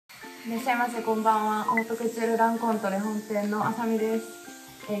いらっしゃいませ、こんばんは。オートクチュールランコントレ本店のあさみです。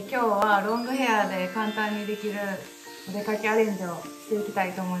今日はロングヘアで簡単にできるお出かけアレンジをしていきた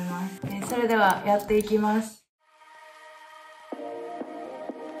いと思います。それではやっていきます。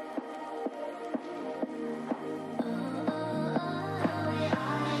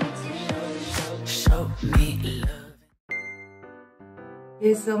ベ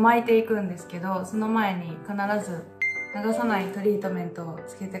ースを巻いていくんですけど、その前に必ず流さないトリートメントを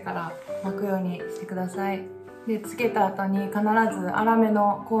つけてから巻くようにしてください。で、つけた後に必ず粗め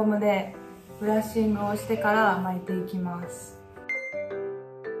のコームでブラッシングをしてから巻いていきます。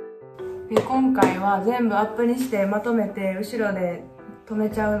で、今回は全部アップにしてまとめて後ろで留め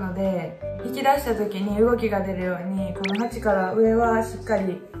ちゃうので、引き出した時に動きが出るようにこの鉢から上はしっか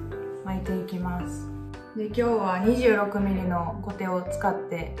り巻いていきます。で、今日は 26mm のコテを使っ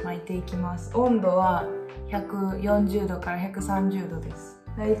て巻いていきます。温度は140度から130度です。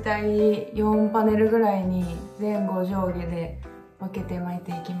だいたい4パネルぐらいに前後上下で分けて巻い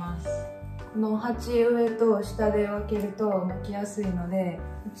ていきます。この鉢上と下で分けると巻きやすいので、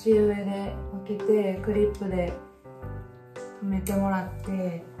鉢上で分けてクリップで留めてもらっ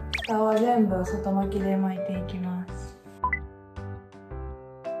て、下は全部外巻きで巻いていきます。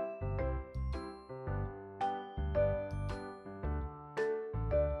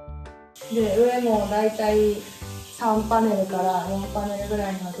で、上もだいたい3パネルから4パネルぐ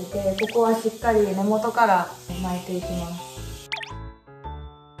らいに分けて、ここはしっかり根元から巻いていきます。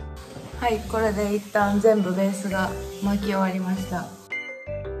はい、これで一旦全部ベースが巻き終わりました。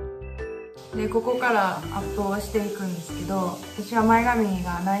で、ここからアップをしていくんですけど、私は前髪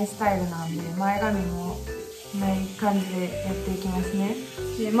がないスタイルなんで、前髪もない感じでやっていきますね。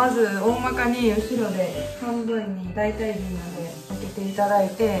で、まず大まかに後ろで半分に大体銀まで分けていただい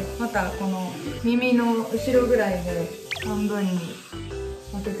て、またこの耳の後ろぐらいで半分に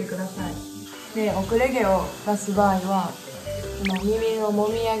分けてください。で、遅れ毛を出す場合はこの耳のも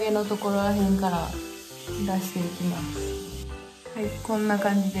みあげのところらへんから出していきます。はい、こんな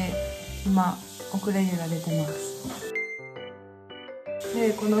感じで今遅れ毛が出てます。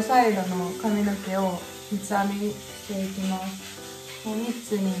で、このサイドの髪の毛を三つ編みしていきます。3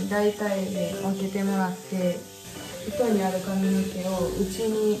つに大体で分けてもらって、糸にある髪の毛を内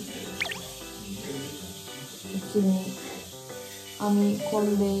に編み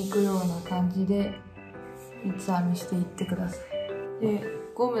込んでいくような感じで三つ編みしていってください。で、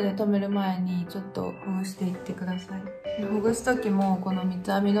ゴムで留める前にちょっとほぐしていってください。で、ほぐす時もこの三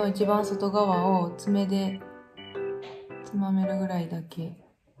つ編みの一番外側を爪でつまめるぐらいだけ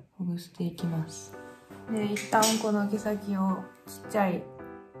ほぐしていきます。で、一旦この毛先をちっちゃい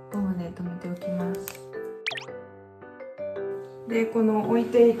ゴムで留めておきます。で、この置い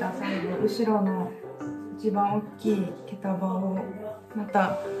ていた最後、後ろの一番大きい毛束をま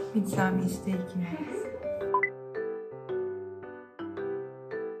た三つ編みしていきます。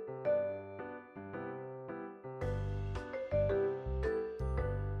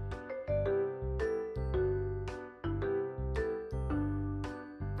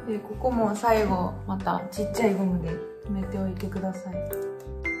で、ここも最後またちっちゃいゴムで留めておいてください。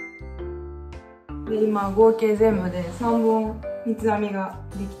で、今合計全部で3本三つ編みが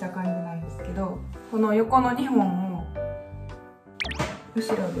できた感じなんですけど、この横の2本を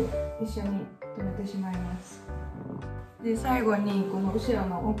後ろで一緒に留めてしまいます。で、最後にこの後ろ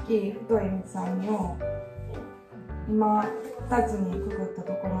の大きい太い三つ編みを今2つにくくった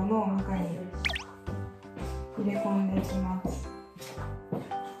ところの中に入れ込んでいきます。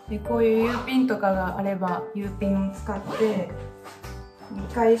で、こういう U ピンとかがあれば U ピンを使って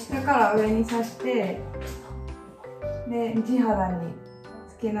2回下から上に刺して、で、地肌に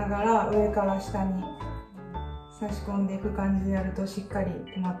つけながら上から下に差し込んでいく感じでやるとしっかり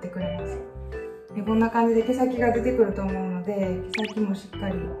止まってくれます。で、こんな感じで毛先が出てくると思うので、毛先もしっか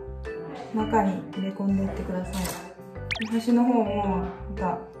り中に入れ込んでいってください。で、端の方もま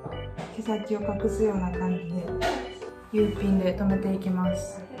た毛先を隠すような感じで U ピンで留めていきま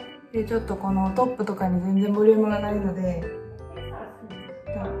す。で、ちょっとこのトップとかに全然ボリュームがないので、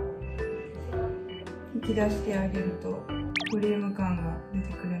引き出してあげるとボリューム感が出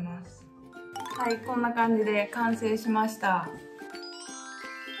てくれます。はい、こんな感じで完成しました。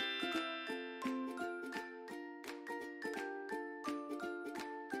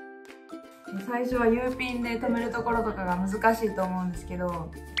最初は U ピンで留めるところとかが難しいと思うんですけ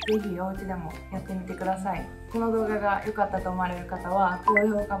ど、ぜひお家でもやってみてください。この動画が良かったと思われる方は高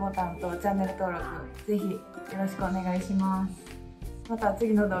評価ボタンとチャンネル登録ぜひよろしくお願いします。また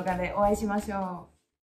次の動画でお会いしましょう。